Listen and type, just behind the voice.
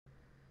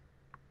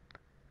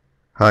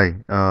Hi,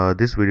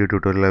 this video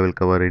tutorial I will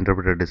cover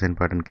interpreter design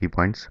pattern key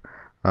points.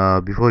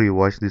 Before you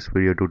watch this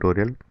video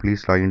tutorial,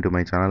 please log into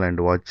my channel and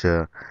watch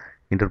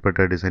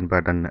interpreter design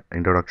pattern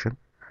introduction,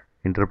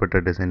 interpreter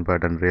design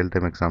pattern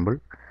real-time example,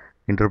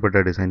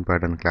 interpreter design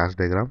pattern class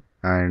diagram,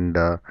 and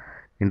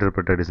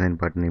interpreter design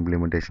pattern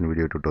implementation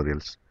video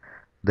tutorials.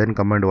 Then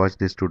come and watch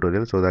this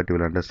tutorial so that you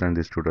will understand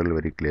this tutorial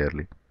very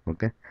clearly.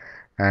 Okay,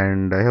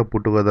 and I have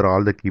put together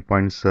all the key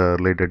points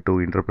related to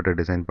interpreter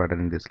design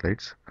pattern in these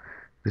slides.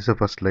 This is the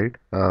first slide.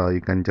 You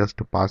can just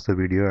pause the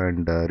video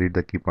and read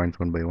the key points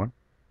one by one.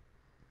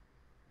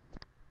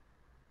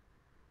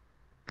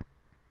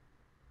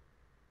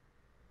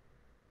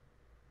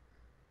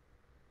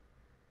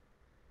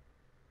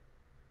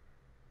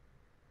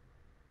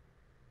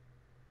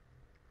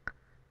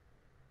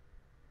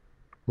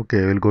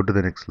 Okay, we'll go to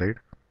the next slide.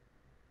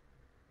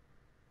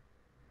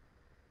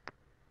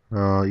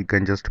 You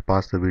can just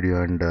pause the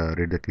video and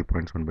read the key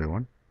points one by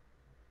one.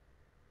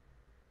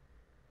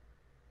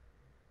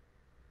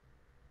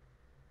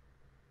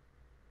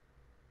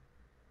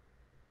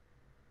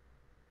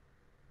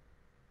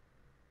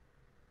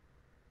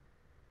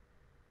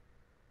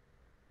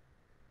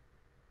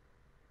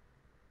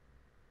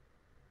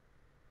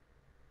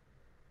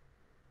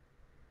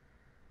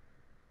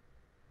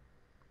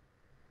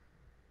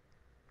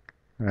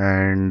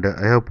 And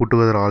I have put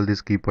together all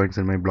these key points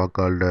in my blog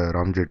called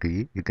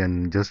RamJTE. You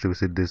can just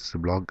visit this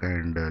blog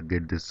and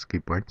get these key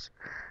points.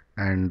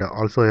 And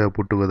also I have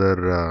put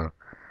together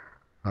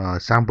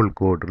sample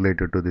code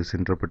related to this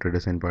interpreter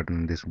design pattern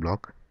in this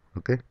blog.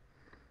 Okay,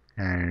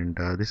 and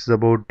this is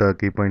about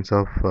key points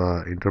of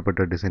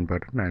interpreter design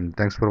pattern, and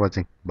thanks for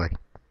watching. Bye.